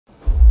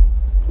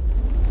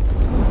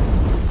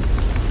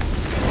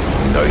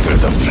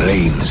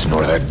plains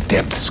nor their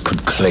depths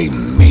could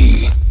claim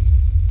me.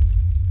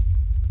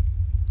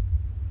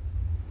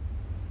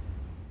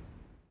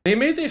 They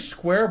made these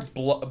square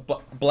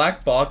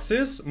black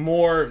boxes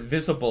more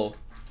visible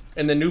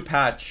in the new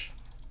patch.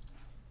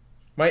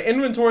 My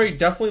inventory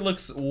definitely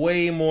looks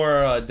way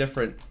more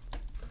different.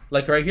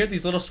 Like right here,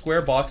 these little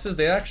square boxes,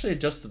 they actually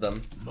adjusted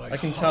them. I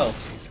can tell.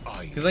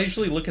 Because I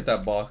usually look at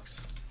that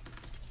box.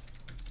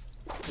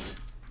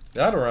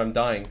 That or I'm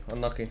dying.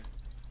 Unlucky.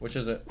 Which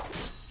is it?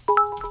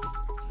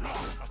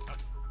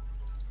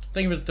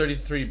 Thank you for the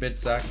 33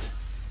 bits, Zach.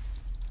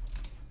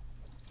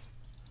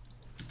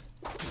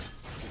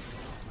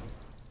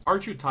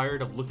 Aren't you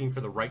tired of looking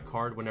for the right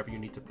card whenever you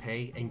need to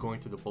pay and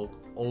going through the vault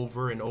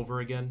over and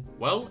over again?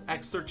 Well,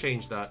 Exter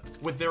changed that.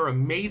 With their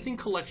amazing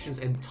collections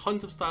and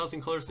tons of styles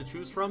and colors to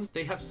choose from,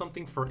 they have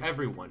something for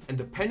everyone. And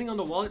depending on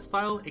the wallet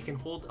style, it can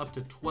hold up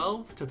to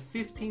 12 to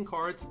 15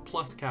 cards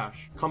plus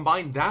cash.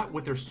 Combine that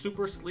with their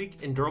super sleek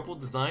and durable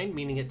design,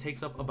 meaning it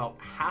takes up about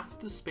half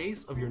the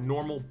space of your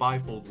normal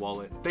bifold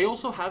wallet. They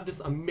also have this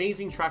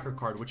amazing tracker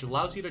card, which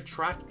allows you to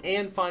track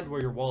and find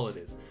where your wallet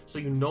is, so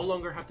you no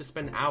longer have to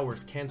spend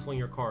hours canceling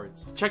your cards.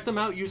 Check them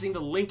out using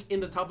the link in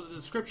the top of the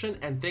description,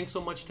 and thanks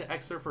so much to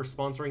Exter for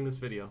sponsoring this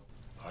video.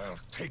 I'll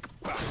take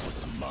back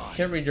what's mine.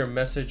 Can't read your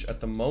message at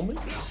the moment.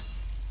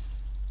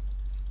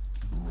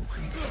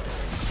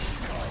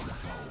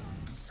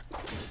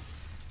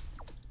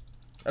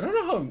 I don't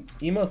know how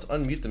emotes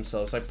unmute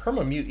themselves. I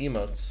perma-mute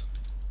emotes.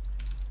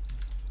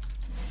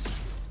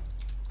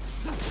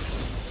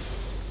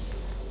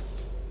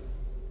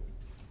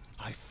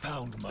 I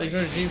found my Thanks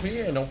for the GP?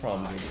 Yeah, no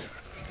problem, dude.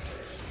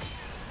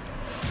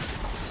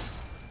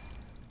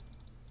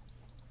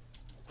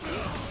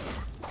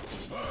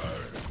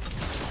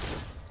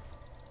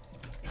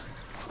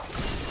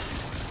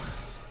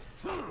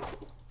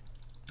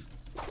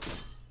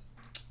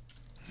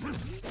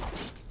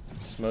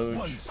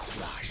 Smooch.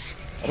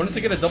 I wanted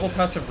to get a double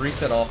passive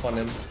reset off on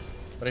him,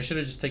 but I should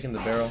have just taken the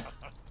barrel.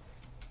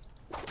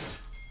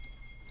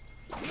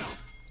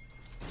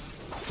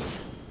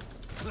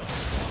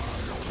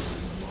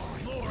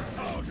 more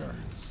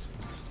powders.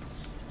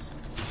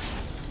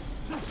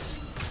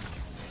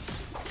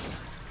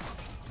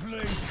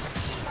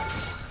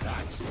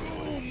 That's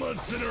 2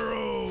 months in a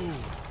row.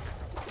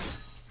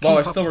 Wow,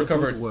 I still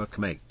recovered. Work,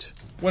 mate.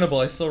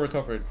 Winnable, I still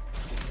recovered.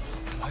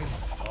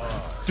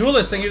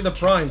 Duelist, thank you for the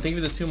prime. Thank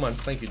you for the 2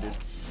 months. Thank you, dude.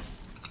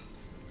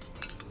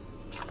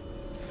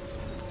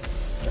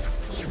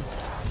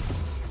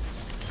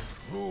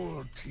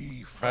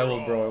 I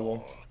will, bro, I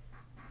will.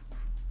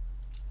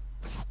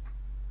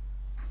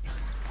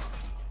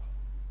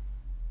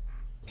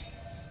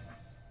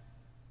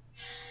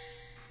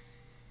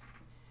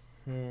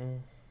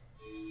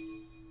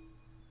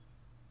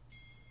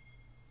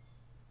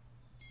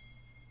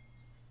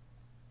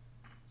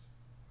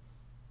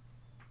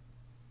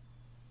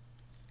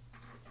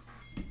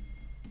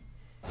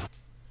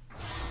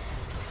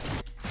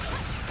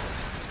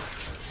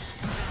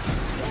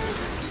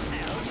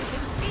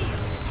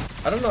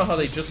 I don't know how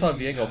they just saw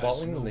Viego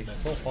bottling and they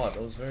still fought.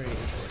 That was very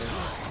interesting.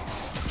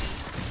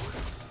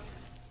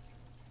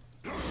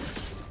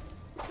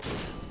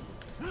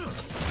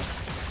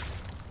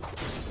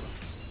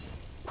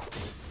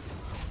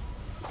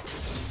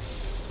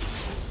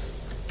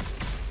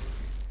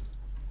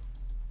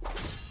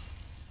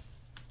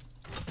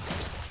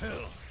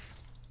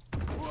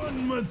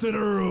 One month in a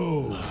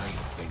row. My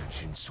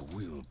vengeance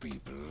will be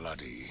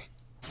bloody.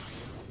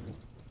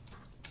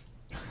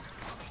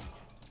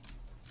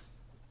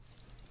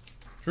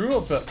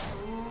 Druva,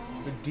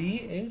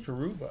 D.H.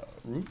 Ruva.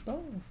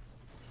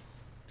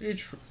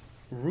 D.H.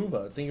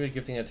 Ruva. Thank you for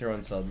gifting a tier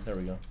 1 sub. There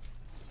we go.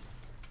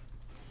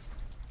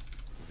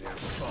 Their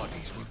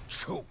bodies will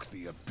choke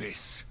the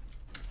abyss.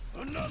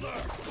 Another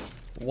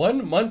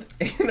 1 month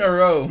in a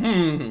row.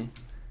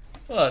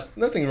 What?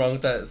 Nothing wrong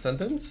with that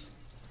sentence.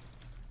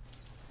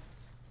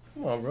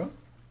 Come on, bro.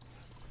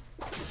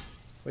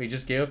 Wait, you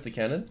just gave up the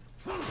cannon?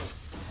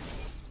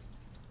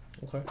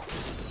 Okay.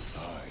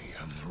 I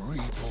am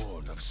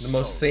reborn of The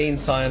most sane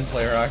Scion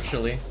player,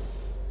 actually.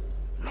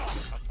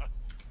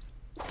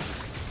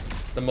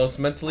 The most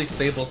mentally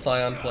stable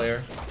Scion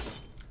player.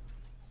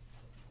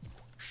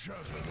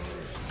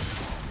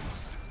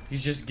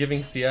 He's just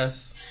giving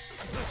CS.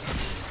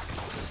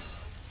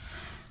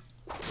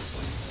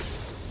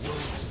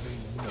 Words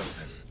mean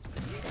nothing.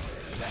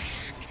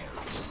 Flesh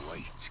carries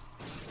weight.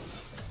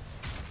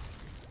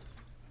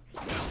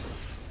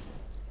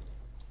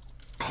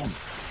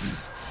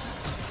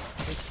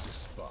 Take the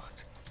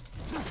spot.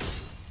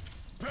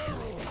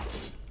 Barrel.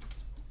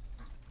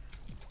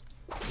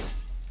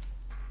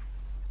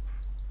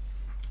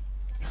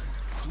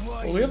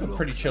 Well, we have a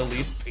pretty chill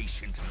lead.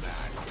 Patient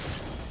man.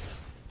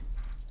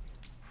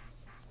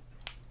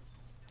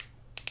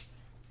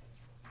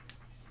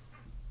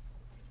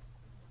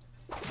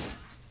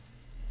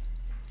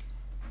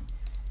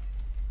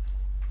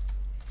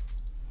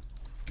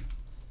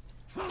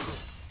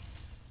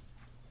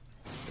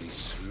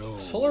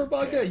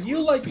 Solarbacca,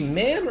 you like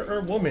man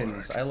or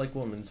woman's? I like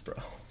woman's, bro.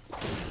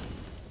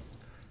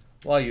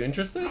 Why, you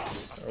interested?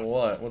 Or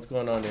what? What's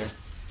going on here?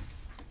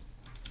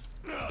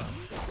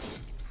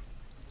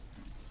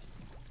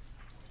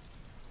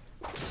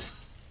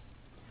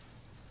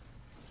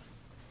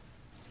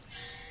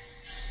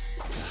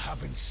 I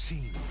haven't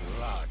seen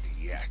blood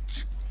yet.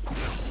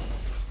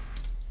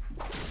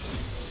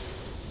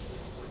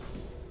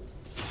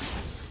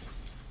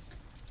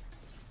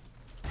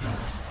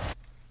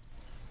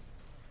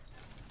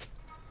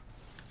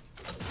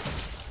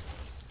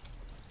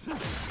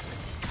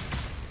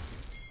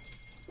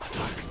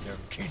 Knock their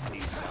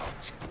kidneys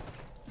out.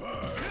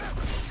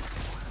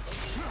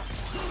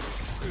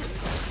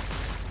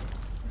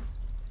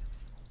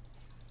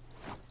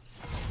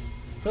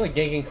 I feel like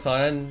ganking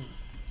Cyan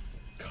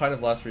kind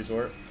of last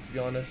resort, to be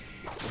honest.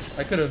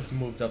 I could have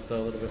moved up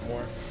though a little bit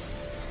more.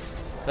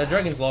 That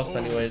dragon's lost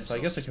anyway, so I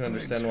guess I can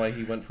understand why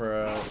he went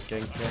for a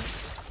gank here.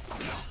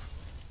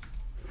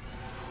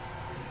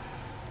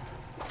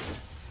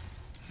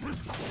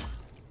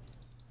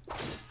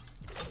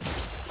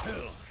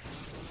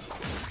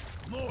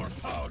 More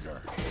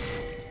powder.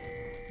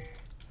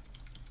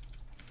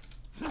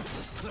 I'll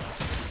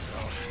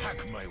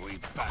hack my way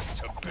back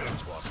to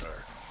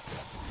Bilgewater.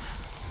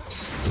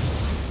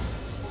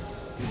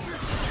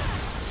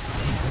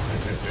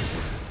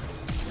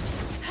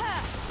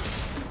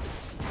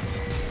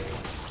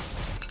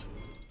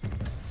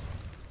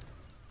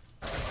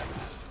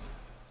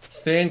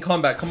 Stay in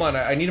combat. Come on,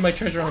 I need my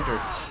treasure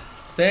hunter.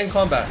 Stay in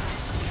combat.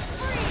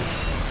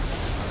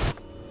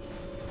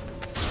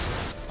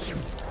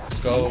 Let's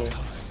go.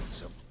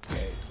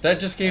 That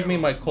just gave me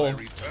my coal.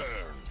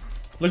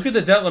 Look at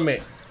the debt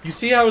limit. You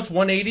see how it's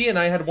 180 and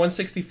I had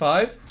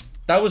 165?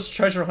 That was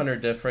treasure hunter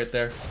diff right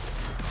there.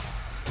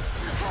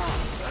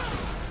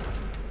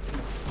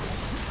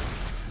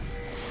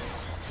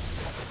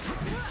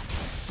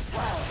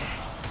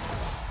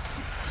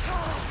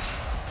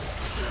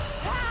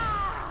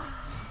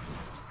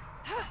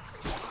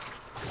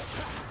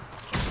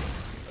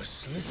 A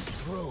slit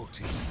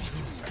throat is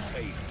too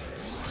painless.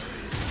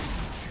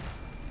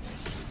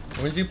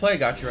 When did you play?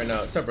 Got you right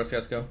now. What's up,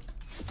 Bruscasco?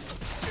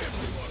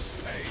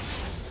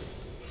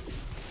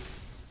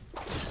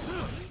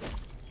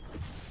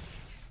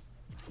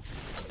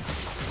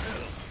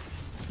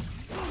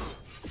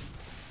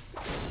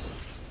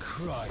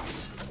 Crying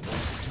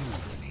won't do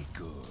any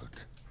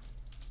good.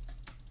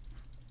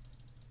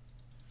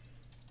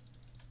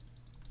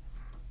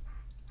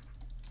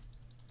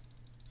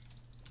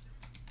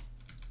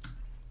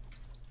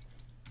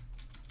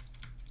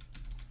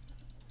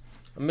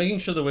 I'm making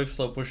sure the wave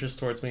slow pushes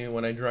towards me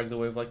when I drag the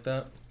wave like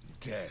that.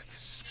 Death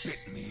spit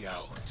me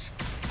out.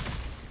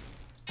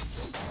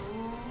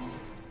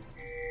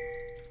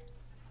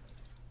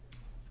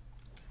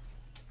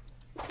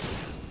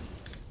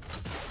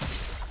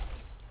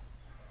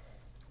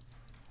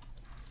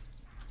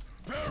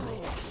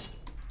 Barrels.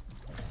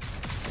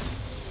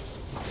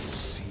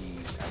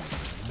 Seas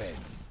and men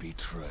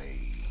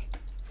betray.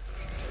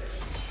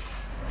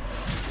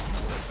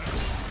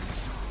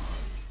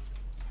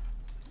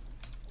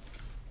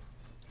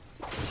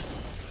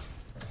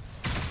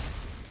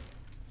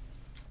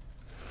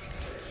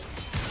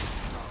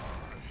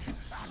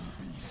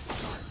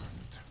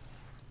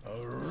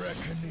 A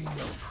reckoning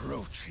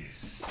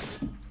approaches.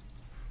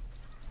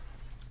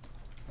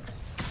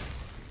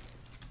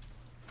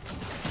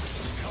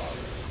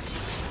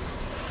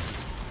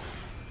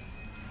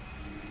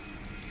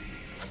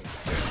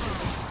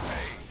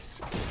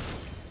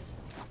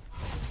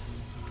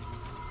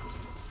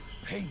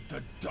 Paint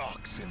the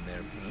docks in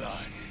their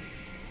blood.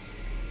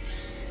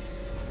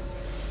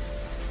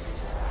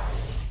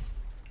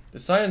 The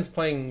Cyan's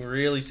playing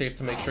really safe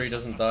to make sure he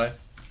doesn't die.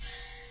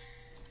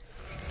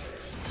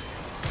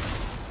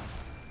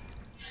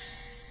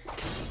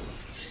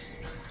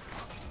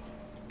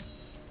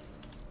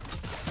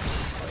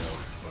 I'll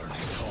burn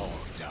it all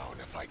down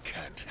if I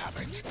can't have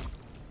it.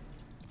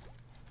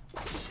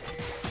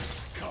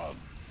 Come.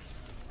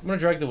 I'm gonna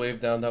drag the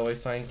wave down, that way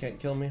Cyan can't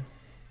kill me.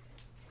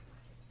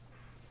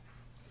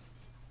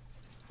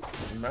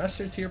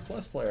 Master tier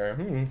plus player,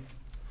 I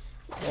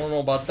don't know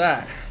about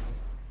that.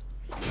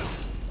 I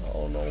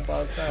don't know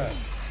about that.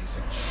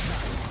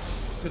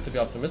 It's good to be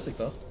optimistic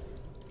though.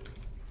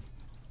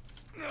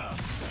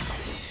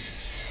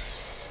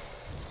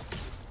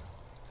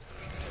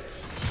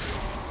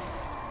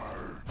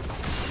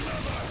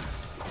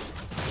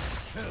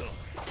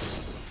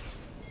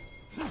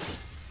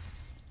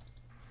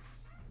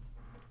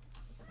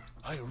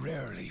 I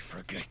rarely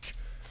forget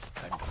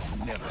and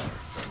never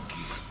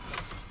forgive.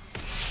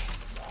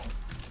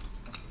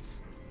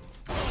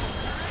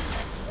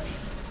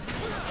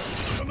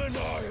 Summon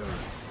iron!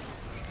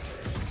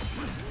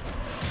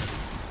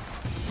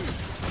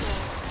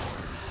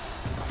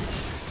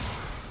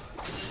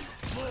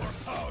 More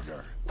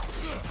powder!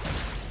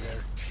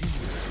 Their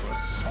tears will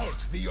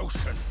salt the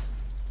ocean.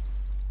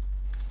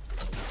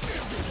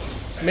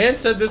 Man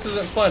said this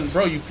isn't fun.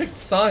 Bro, you picked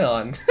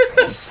Scion.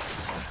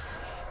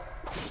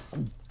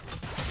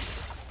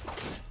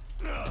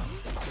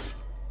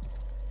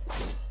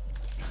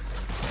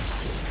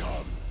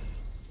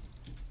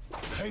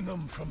 Hang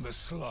 'em from the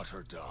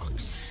slaughter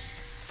docks.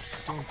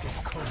 Don't get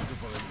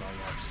comfortable in my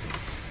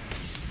absence.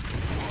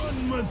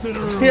 1 month in a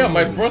row. Yeah,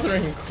 my brother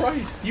in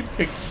Christ, you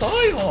picked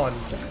Scion.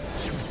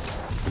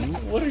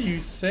 What are you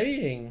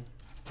saying?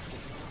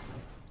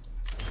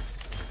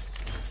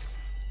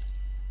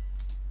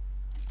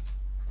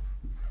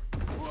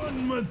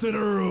 One month in a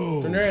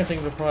row. Venerian thing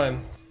of the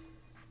Prime.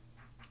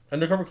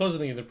 Undercover clothes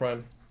thing of the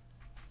Prime.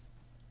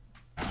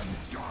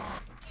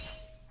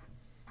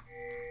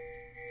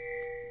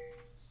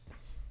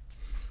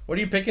 What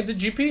do you pick into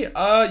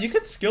GP? You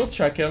could skill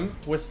check him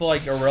with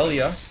like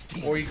Aurelia,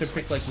 or you could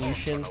pick like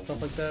Lucian,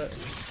 stuff like that.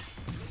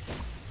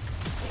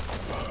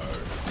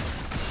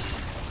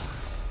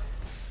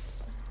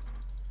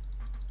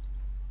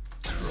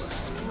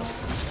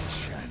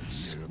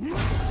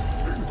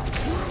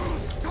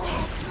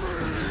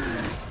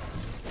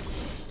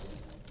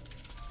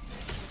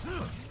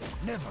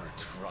 Never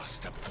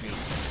trust a big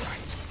right.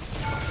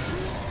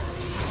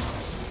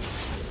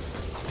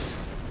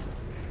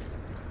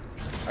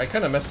 I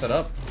kind of messed it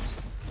up.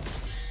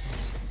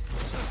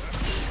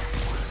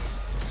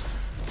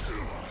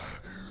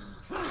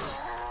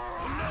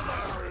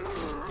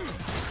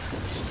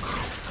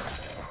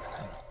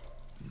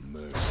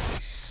 Mercy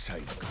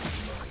sank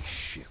my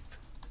ship.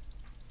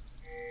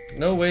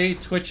 No way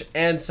Twitch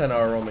and Senna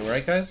are roaming,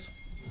 right guys?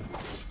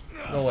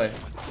 No way.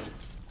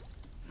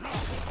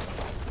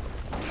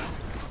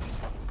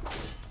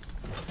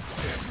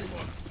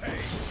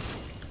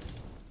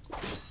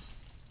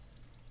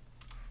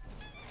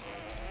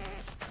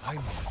 I'm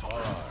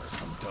far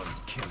from done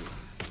killing.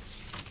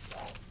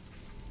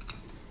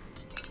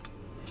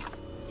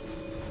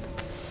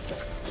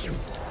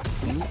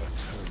 A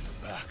turn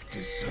back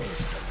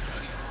deserves a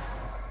knife.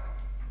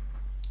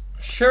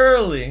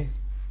 Surely.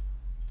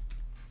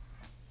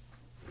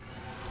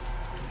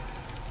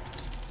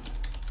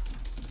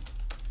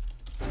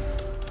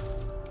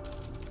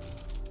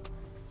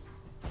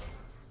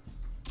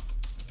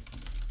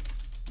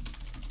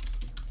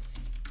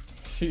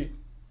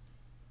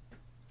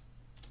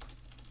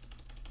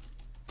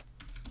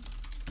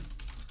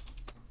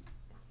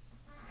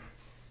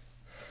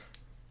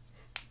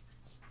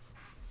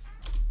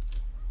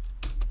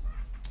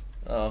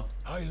 Oh.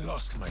 I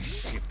lost my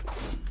ship,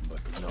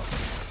 but not my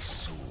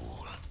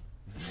soul.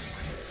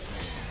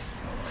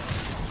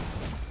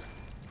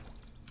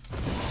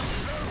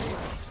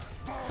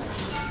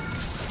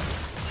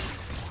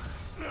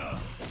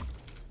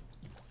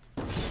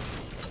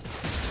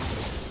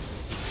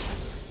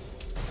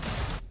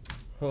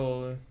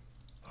 Holy.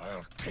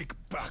 I'll take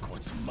back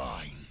what's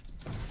mine.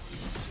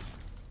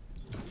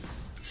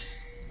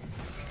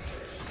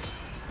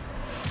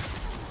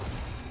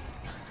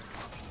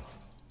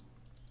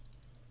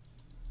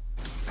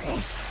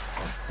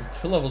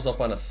 Two levels up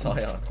on a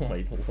Scion. Oh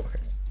my lord.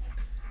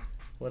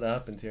 What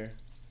happened here?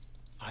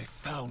 I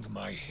found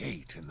my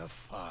hate in the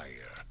fire.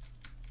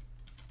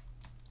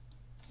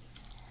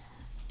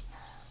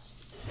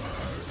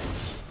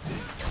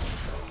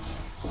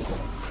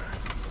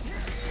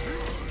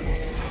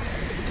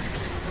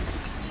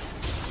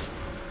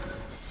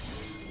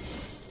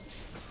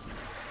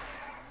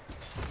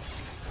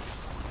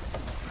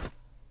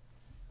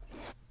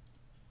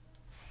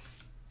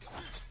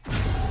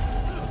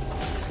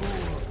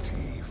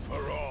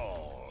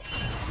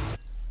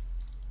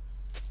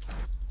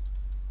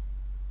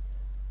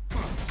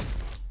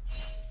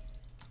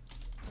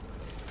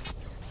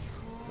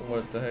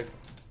 What the heck?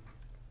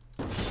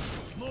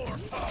 More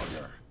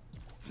powder.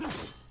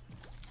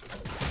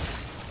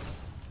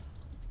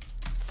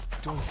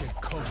 Don't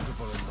get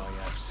comfortable in my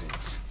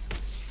absence.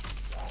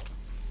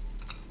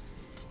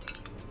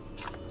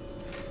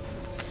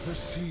 The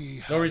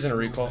sea. No reason to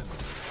recall.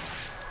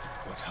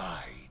 What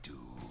I do.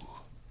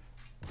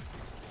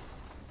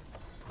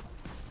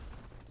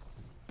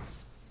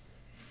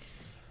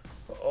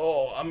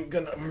 Oh, I'm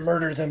gonna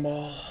murder them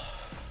all.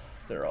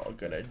 They're all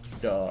gonna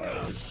die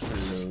a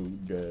slow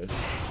death.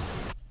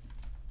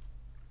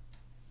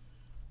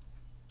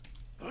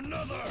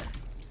 Another.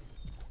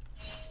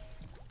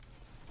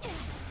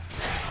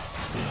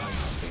 My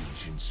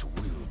vengeance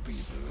will be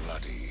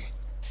bloody.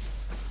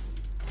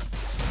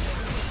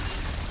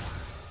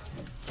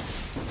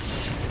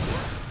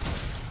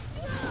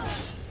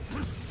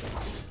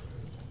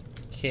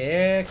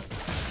 Kick.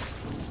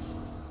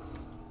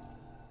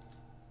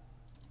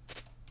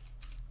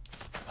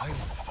 I'm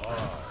far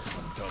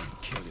from done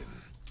killing.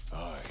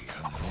 I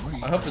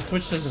am I hope the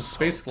Twitch doesn't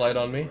space glide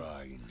on me.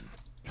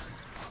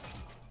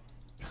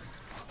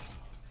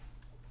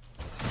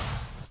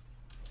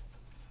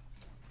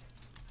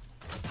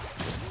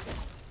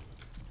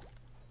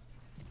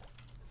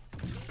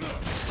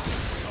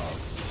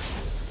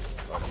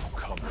 I'll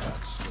come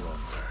back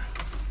stronger.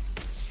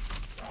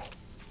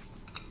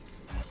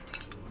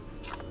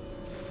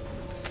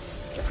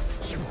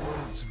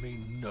 Words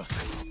mean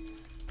nothing.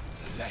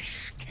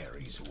 Flesh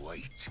carries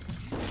weight.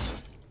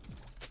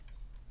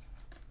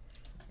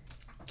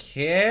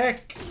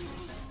 Kick.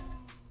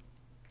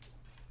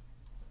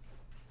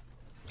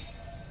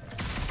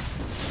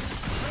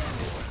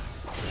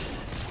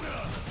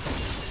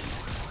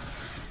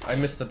 I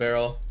missed the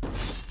barrel.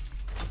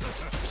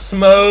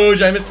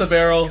 Smoge, I missed the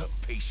barrel.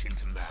 Patient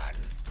man.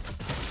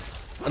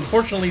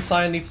 Unfortunately,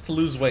 Cyan needs to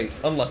lose weight.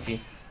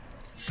 Unlucky.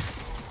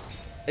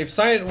 If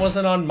Cyan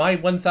wasn't on my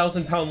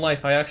 1,000-pound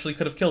life, I actually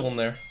could have killed him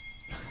there.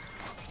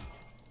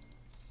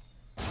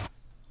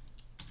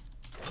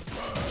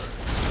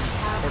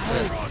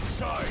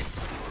 Broadside.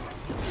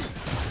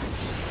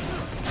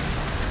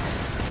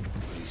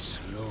 A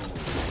slow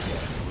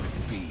death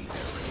will be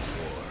the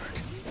reward.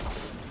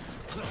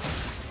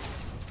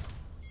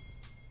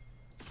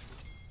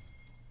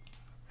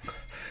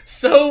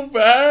 So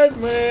bad,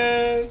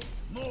 man.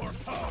 More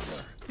power.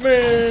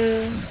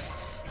 Man.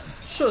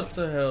 Shut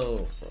the hell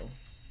up, bro.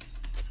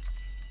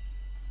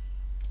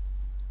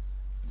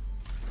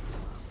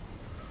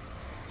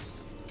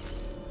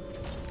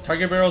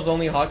 Target barrel's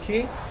only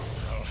hotkey?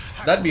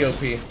 That'd be OP.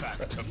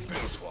 Back to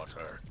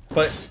Bilgewater.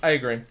 But I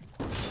agree.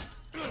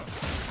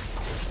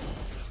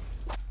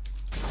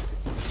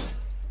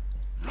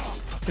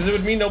 Because it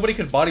would mean nobody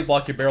could body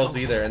block your barrels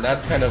either, and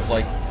that's kind of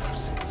like...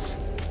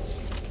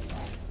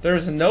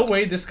 There's no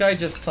way this guy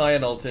just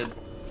Cyan ulted.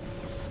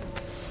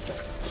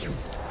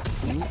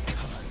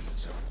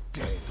 Kinds of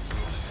dead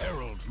will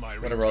herald my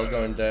Whatever, I'll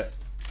go in debt.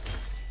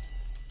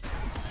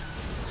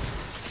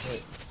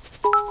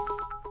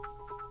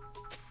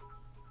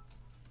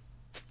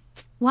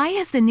 Why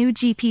is the new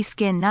GP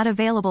skin not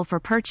available for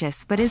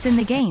purchase but is in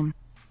the game?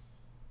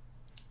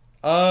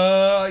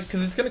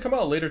 Because it's gonna come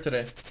out later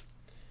today.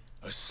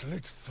 A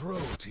slit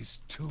throat is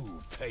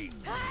too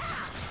painful.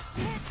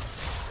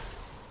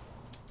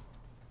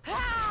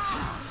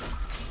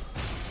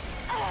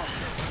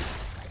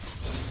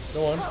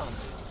 Go on.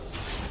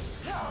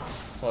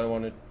 That's all I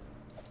wanted.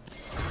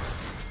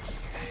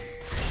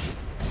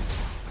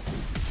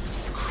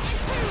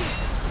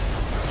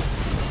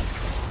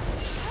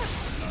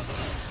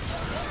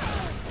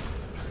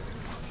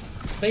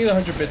 Thank you, the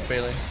 100 bits,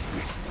 Bailey.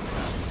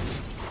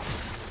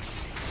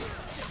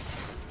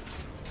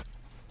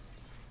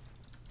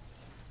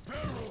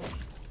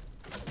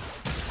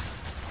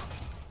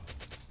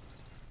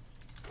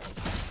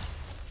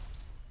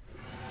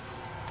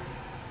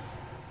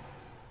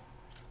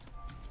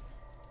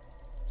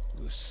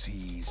 The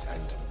seas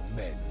and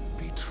men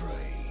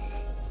betray.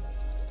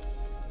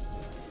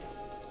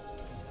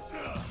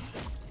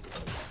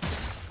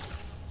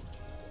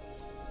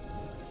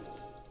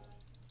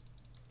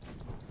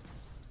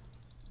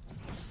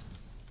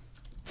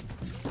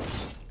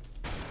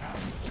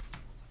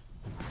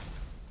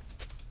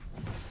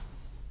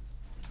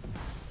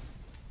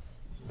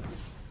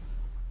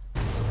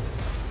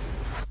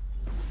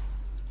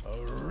 A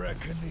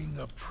reckoning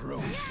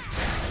approaches.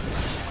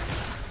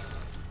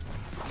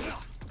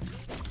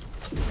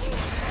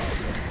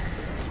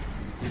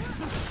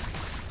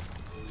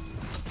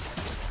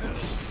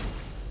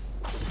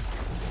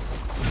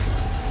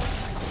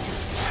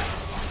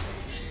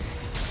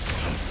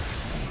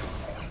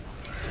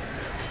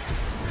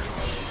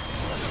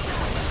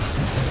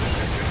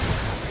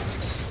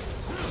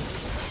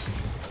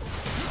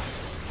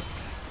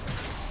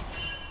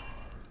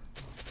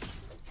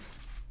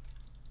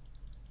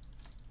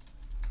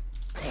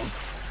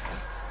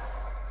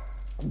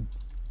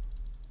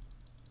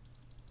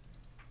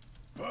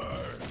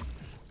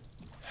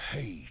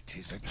 Hate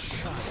is a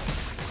child.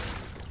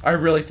 I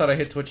really thought I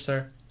hit Twitch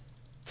there.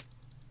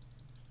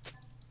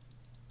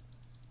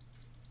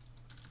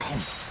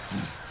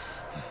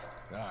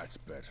 That's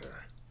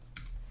better.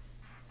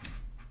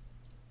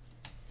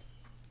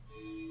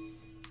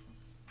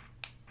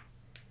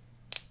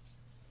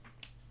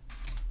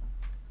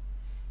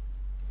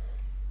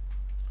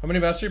 How many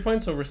mastery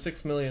points? Over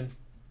 6 million.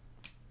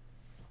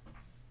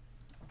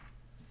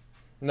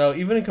 No,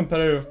 even in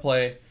competitive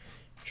play,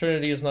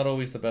 Trinity is not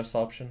always the best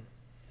option.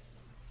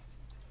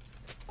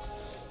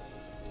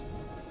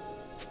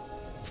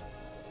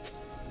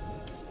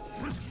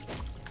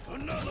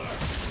 Another.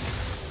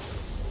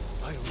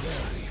 I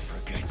rarely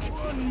forget.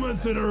 1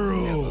 month in a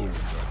row. Never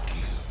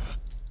forgive.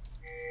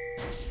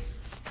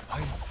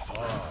 I'm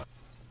far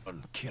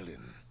on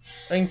killing.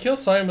 I can kill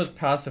Cyan with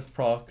passive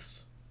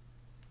procs.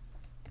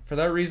 For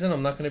that reason,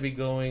 I'm not going to be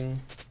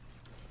going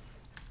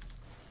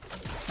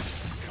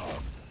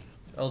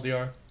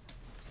LDR.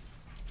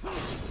 Hang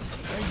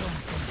them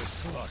from the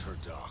slaughter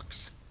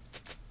docks.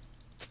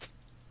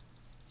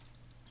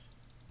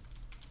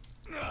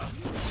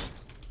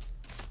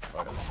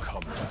 I'll come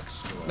back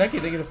strong. Neki,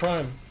 thank you to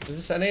Prime.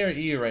 Is this NA or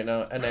EU right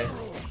now? NA.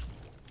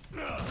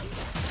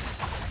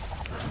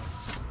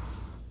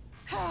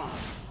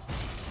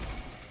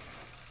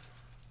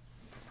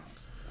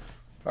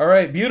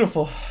 Alright,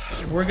 beautiful.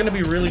 We're gonna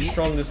be really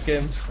strong this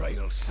game.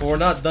 But we're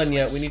not done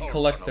yet. We need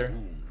Collector.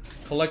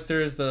 Collector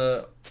is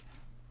the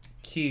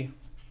key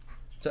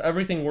to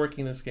everything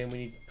working in this game. We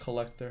need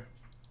Collector.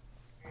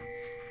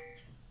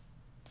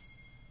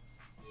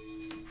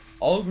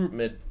 All group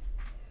mid.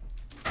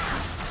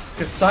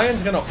 Because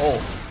Cyan's gonna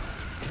ult.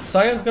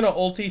 Cyan's gonna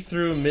ulti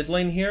through mid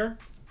lane here.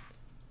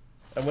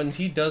 And when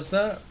he does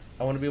that,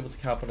 I want to be able to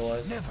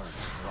capitalize. Never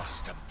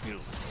trust a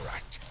build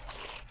rat.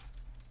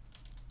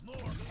 More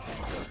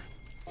power.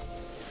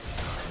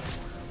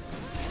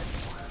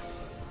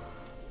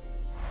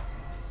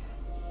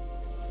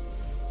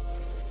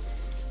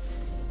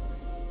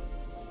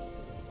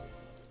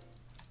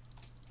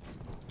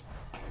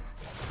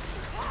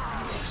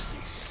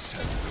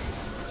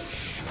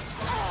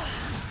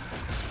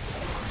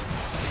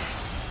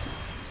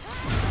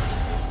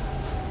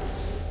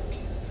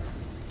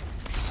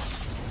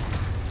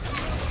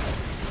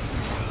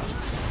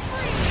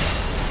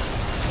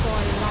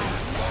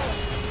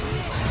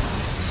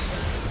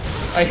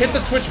 I hit the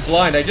Twitch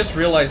blind. I just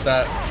realized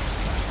that.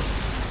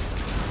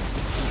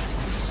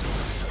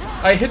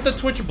 I hit the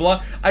Twitch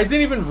blind. I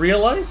didn't even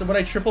realize when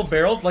I triple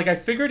barreled. Like, I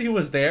figured he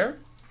was there.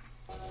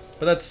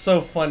 But that's so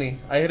funny.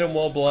 I hit him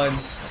while blind.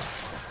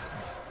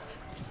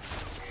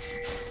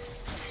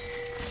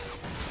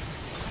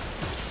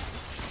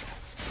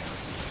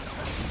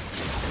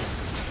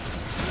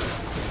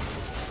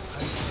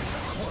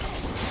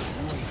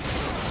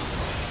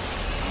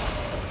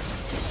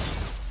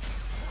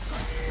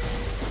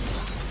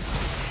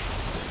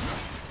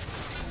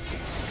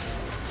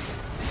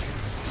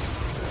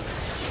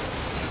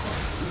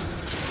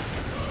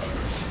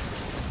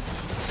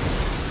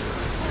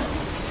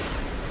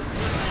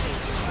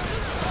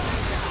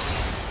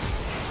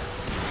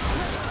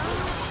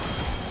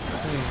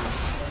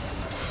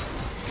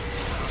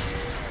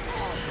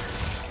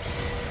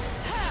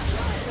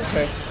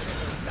 Okay.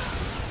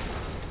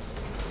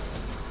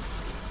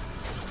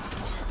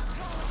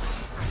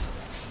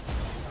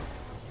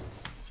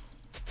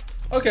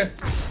 Okay.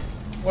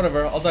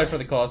 Whatever, I'll die for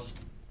the cause.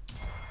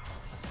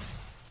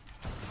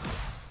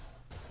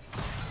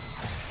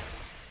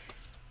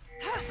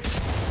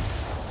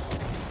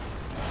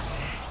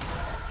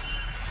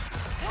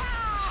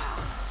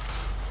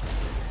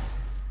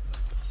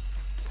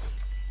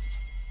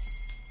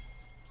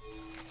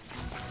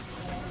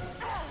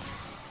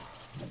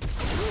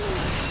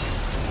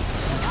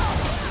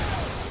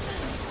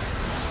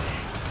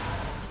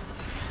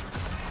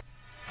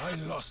 I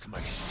lost my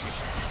shit.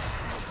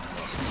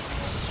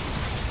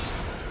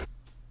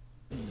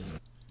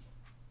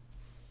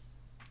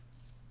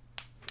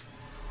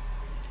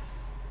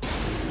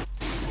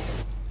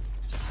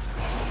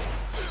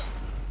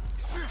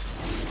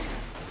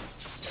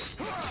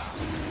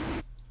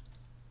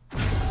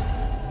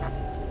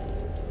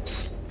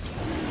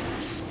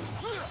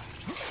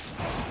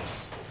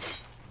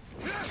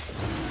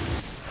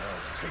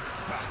 I'll take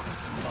back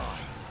what's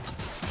mine.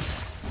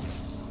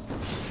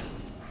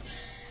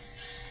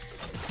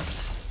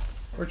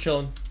 We're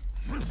chilling.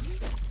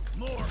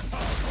 More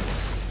power.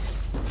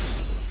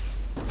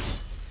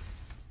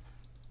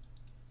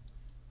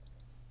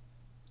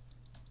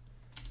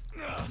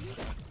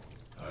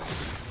 I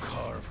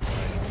carve my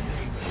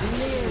name in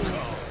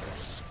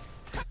scars.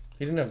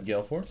 He didn't have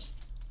Gale Force?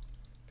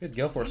 If he had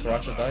Gale Force,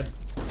 Sriracha died.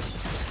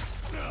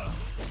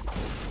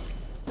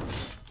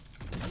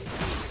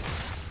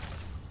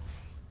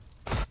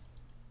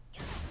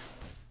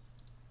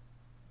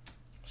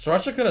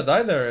 Sriracha could have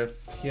died there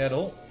if he had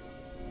ult.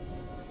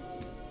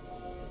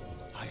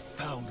 I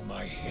found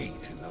my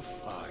hate in the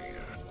fire.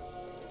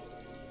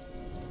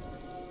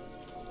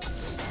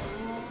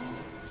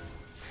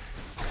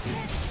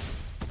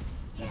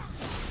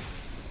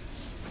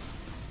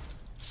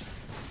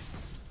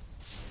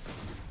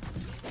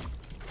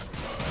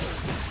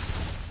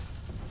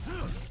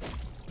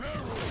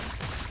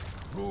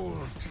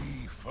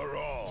 Cruelty for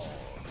all.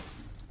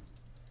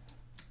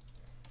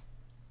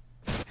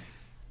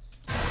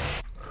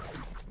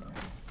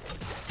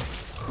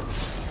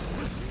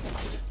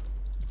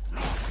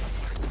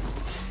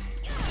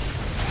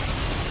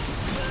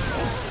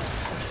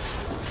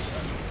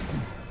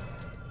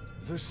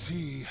 The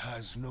sea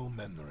has no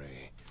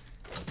memory.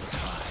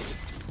 Time.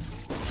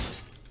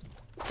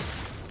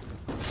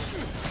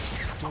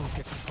 Don't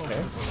get comfortable in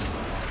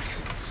my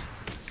absence.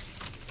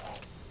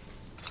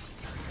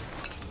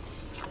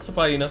 What's up,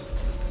 Hyena?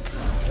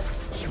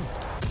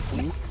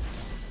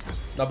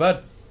 Not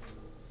bad.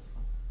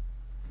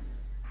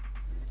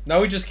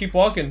 Now we just keep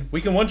walking. We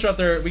can one-shot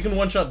we can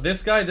one-shot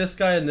this guy,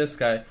 and this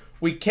guy.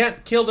 We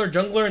can't kill their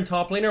jungler and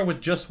top laner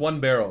with just one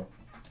barrel.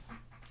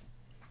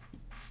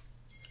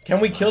 Can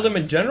we kill them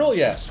in general?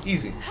 Yeah,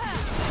 easy.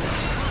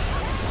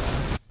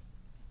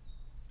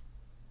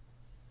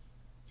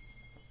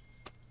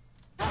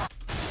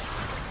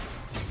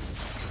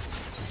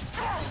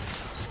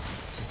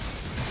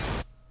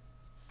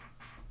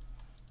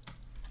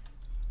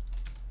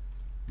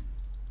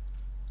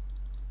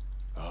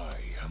 I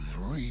am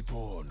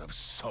reborn of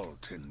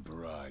salt and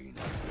brine.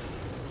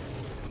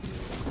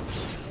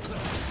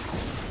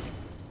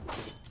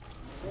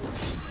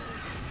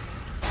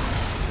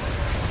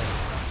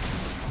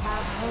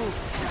 Have hope.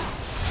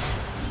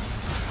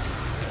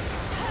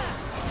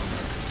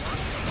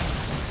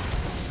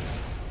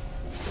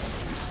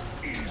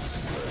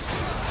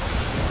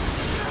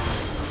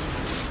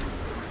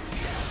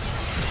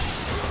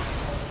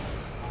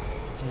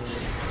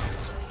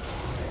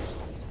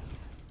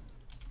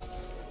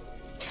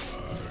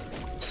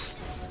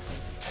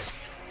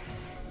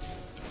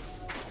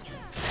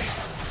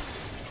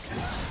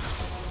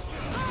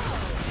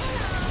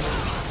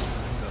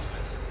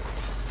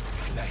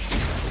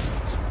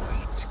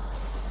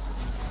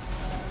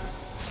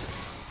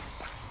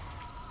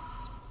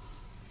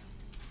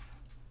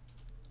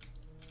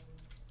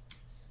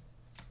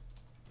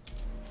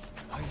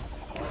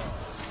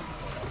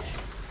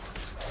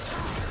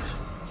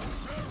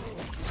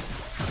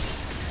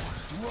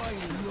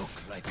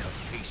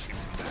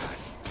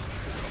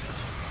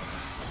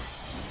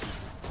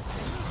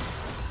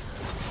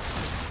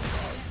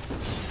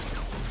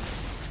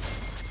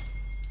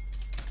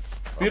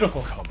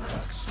 Beautiful. Come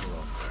back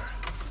stronger.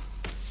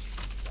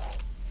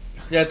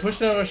 Yeah, Twitch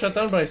channel was shut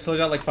down, but I still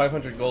got like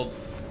 500 gold.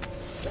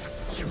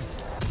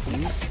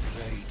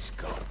 Fate's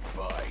got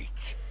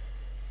bite.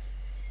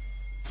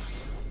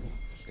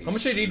 How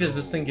much AD does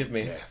this thing give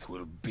me? Death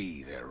will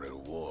be their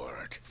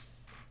reward.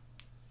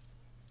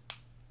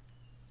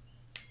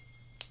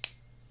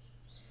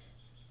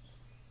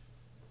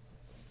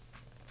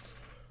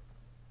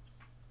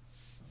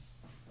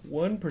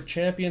 One per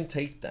champion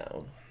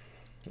takedown.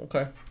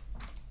 Okay.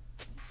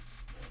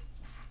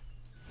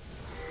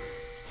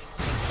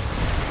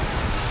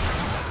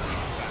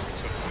 Back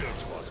to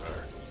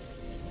Bilgewater.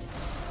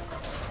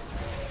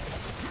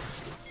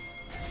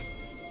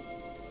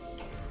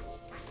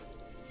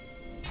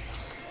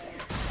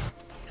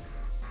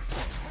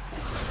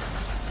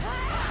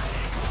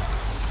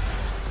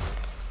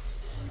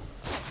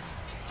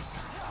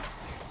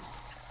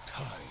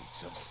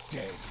 Tides of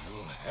death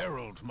will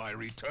herald my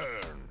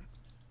return.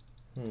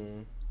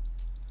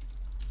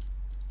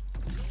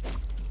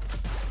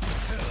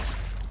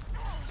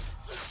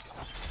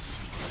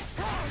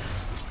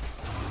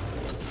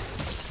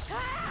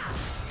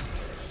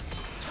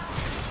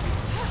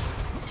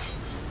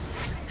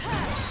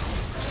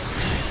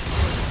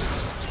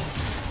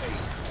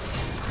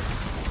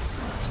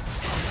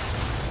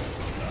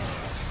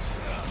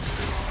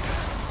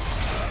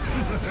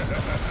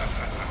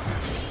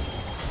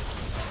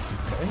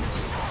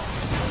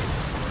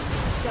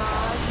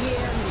 God,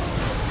 hear me.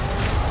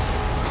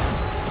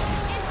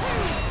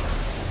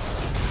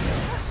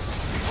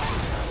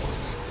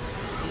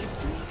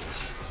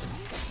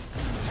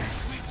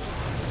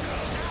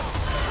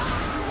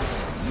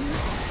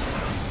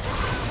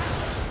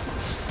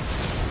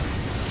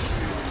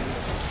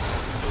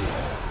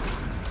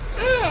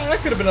 That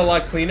could have been a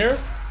lot cleaner.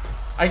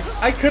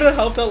 I could have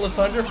helped out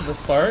Lysandra from the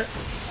start,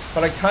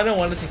 but I kind of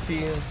wanted to see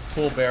him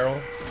full barrel.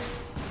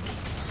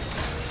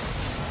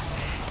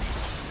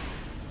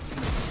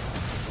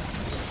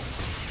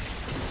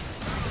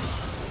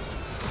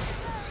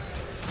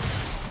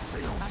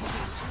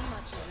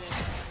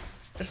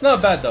 It's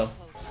not bad though.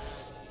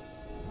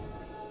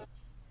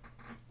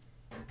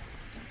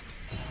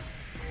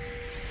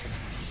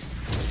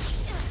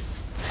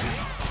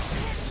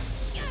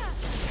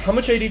 How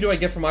much AD do I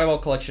get from Eyeball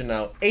Collection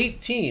now?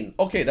 18.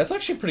 Okay, that's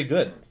actually pretty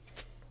good.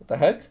 What the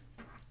heck?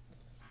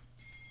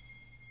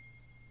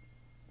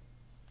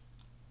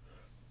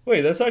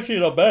 Wait, that's actually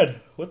not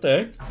bad. What the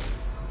heck?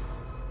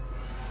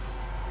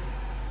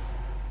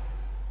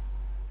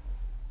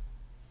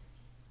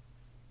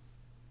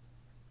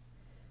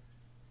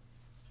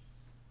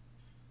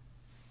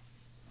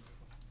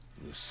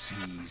 The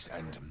seas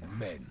and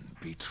men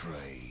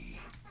betray.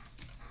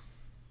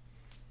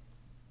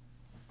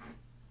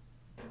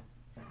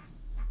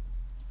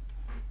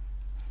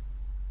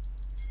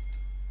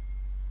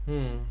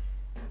 Burn.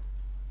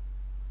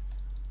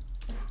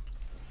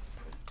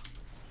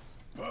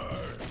 A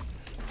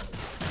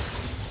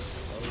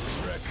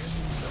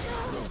reckoning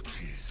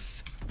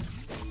approaches.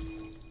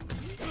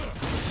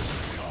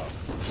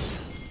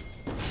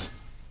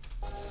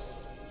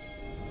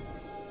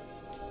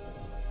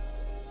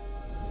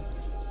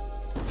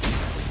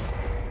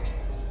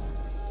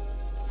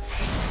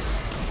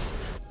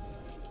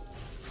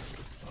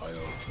 I'll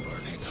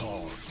burn it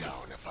all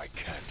down if I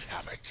can't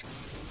have it.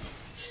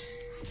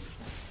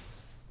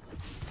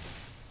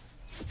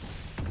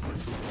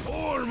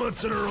 4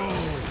 months in a row!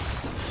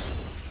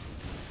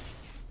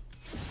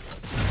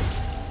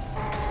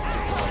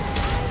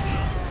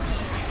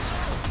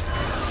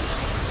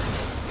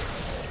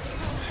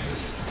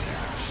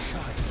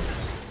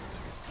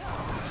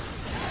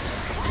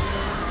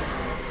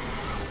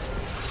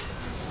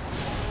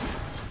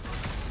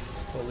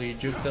 Totally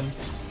juked them.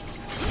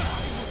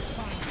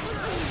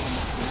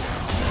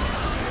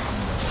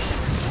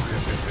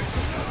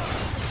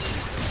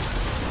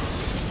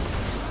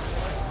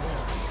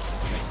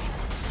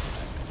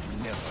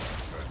 Never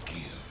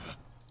forgive.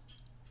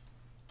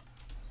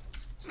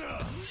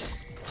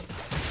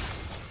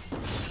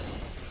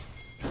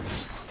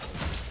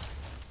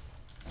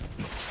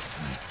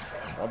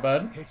 Not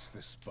bad. Hits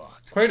the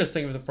spot. Kratos,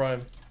 thank you for the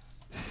prime.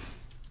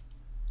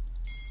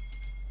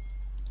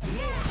 Hang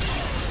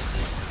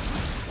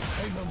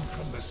them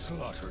from the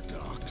slaughter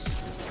docks.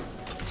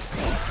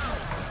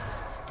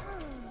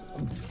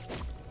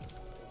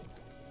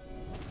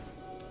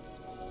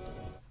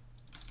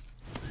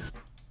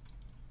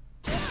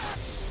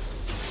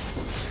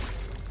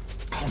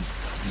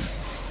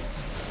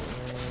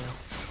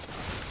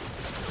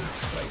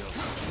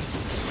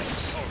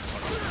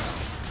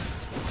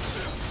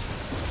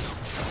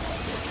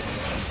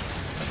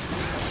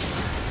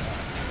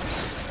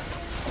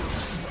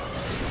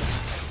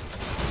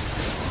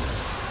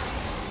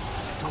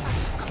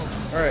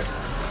 Alright.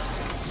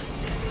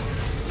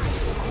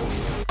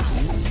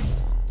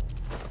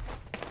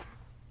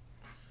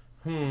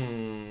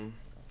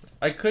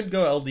 I could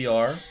go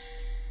LDR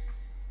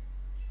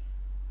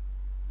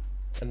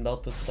and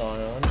melt the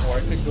Scion, or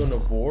I could go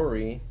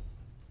Navori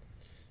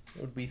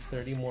It would be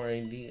 30 more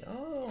AD.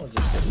 Oh, I'll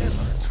just get Never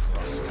this.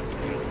 trust a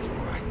fake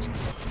rat.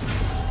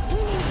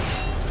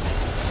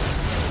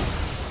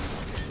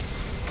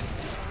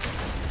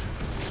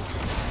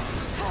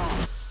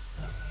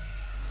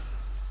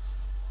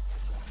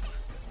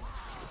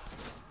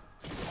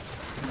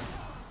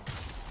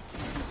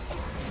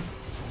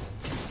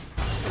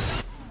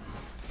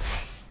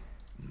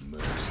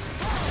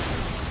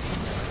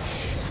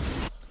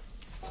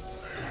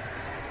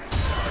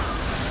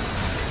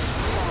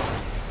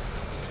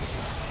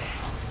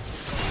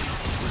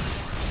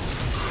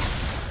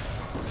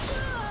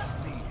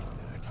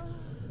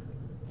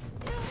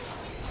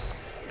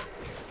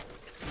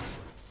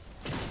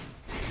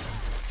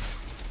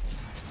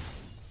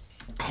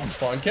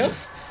 Spawn kill?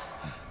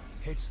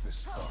 Hits the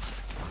spot.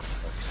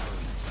 A turn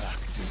back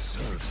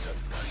deserves a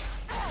knife.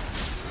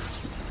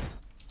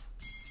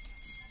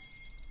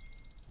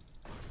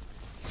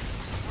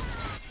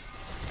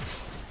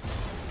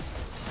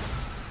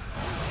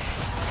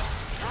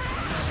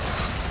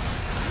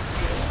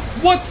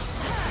 What?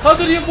 How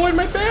did he avoid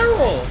my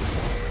barrel?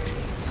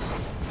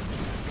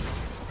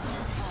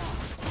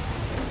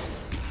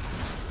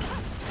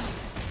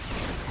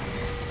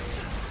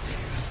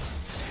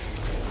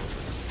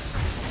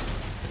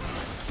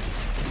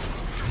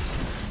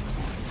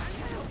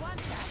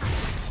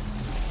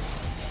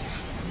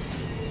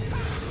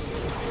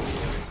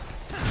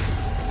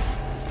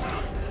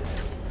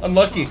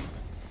 Unlucky.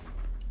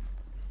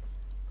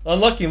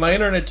 Unlucky, my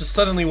internet just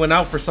suddenly went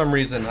out for some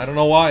reason. I don't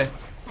know why.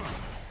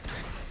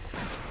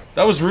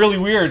 That was really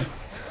weird.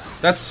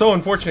 That's so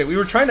unfortunate. We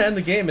were trying to end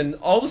the game and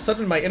all of a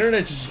sudden my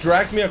internet just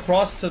dragged me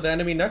across to the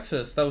enemy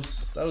nexus. That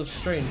was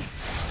strange.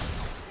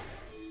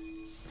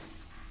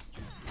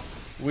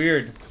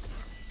 Weird.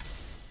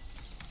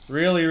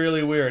 Really,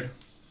 really weird.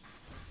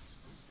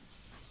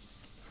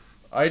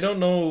 I don't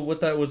know what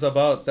that was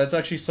about. That's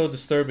actually so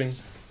disturbing.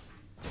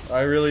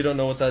 I really don't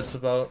know what that's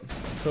about.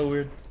 It's so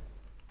weird.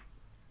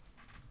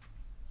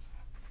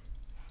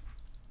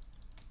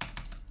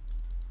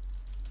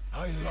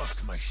 I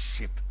lost my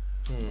ship,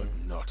 but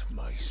not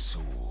my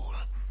soul.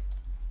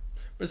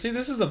 But see,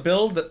 this is a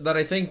build that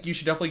I think you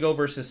should definitely go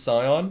versus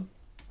Scion.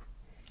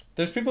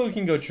 There's people who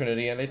can go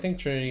Trinity, and I think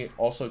Trinity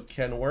also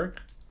can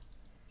work.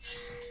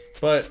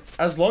 But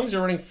as long as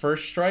you're running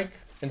First Strike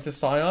into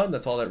Scion,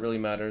 that's all that really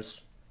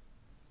matters.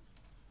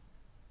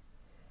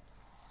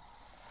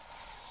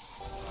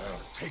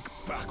 I'll take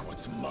back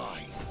what's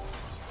mine.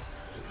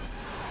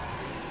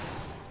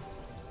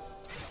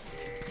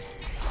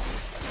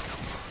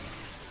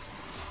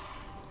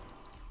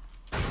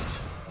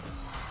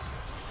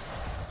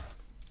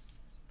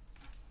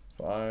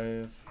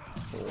 Five,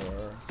 4.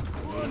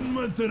 1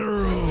 month in a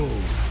row.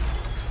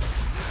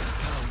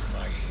 Found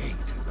my hate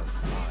in the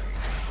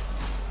fire.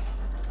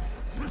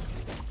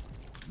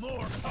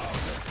 More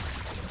powder.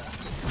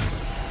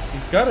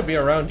 He's got to be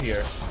around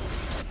here.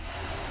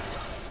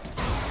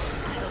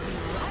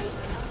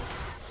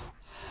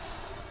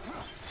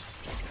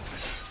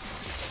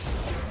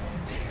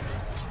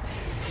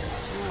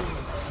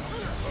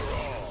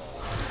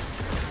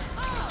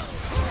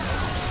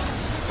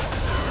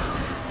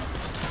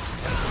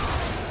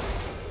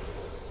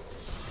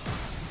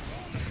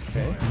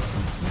 Okay.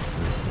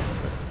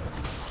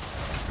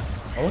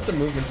 I want the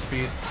movement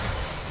speed.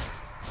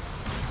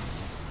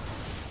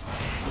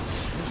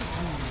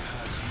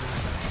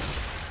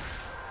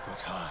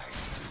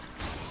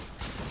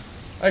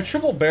 I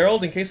triple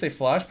barreled in case they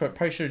flash, but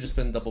probably should have just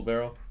been double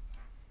barrel.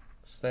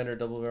 Standard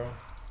double barrel.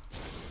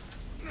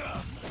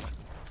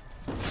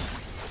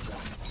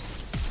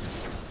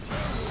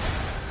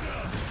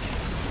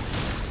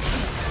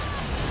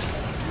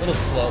 A little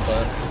slow,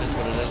 but it is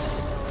what it is.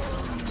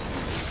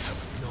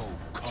 No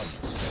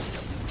concept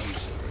of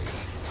misery.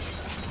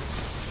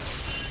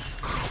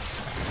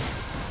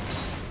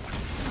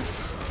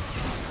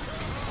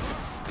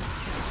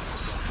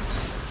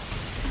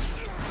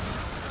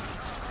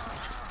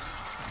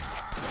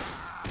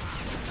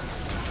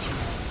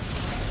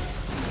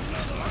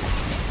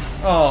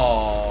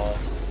 Oh.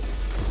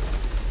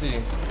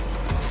 See.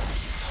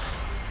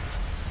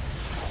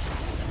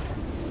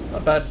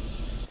 Not bad.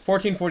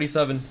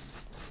 1447.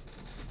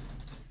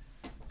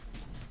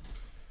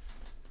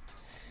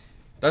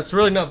 That's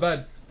really not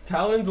bad.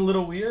 Talon's a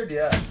little weird,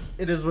 yeah.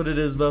 It is what it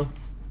is, though.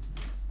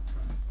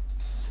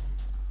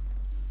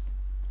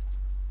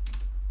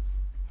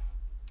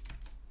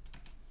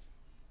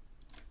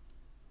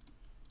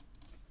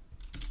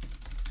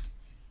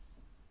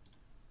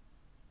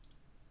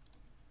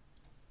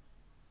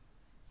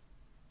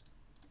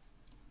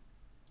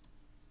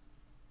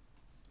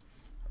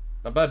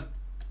 Not bad.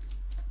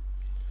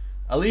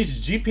 At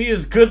least GP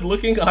is good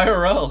looking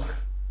IRL.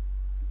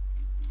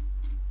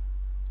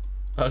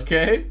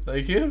 Okay,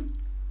 thank you.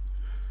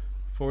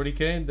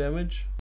 40k in damage.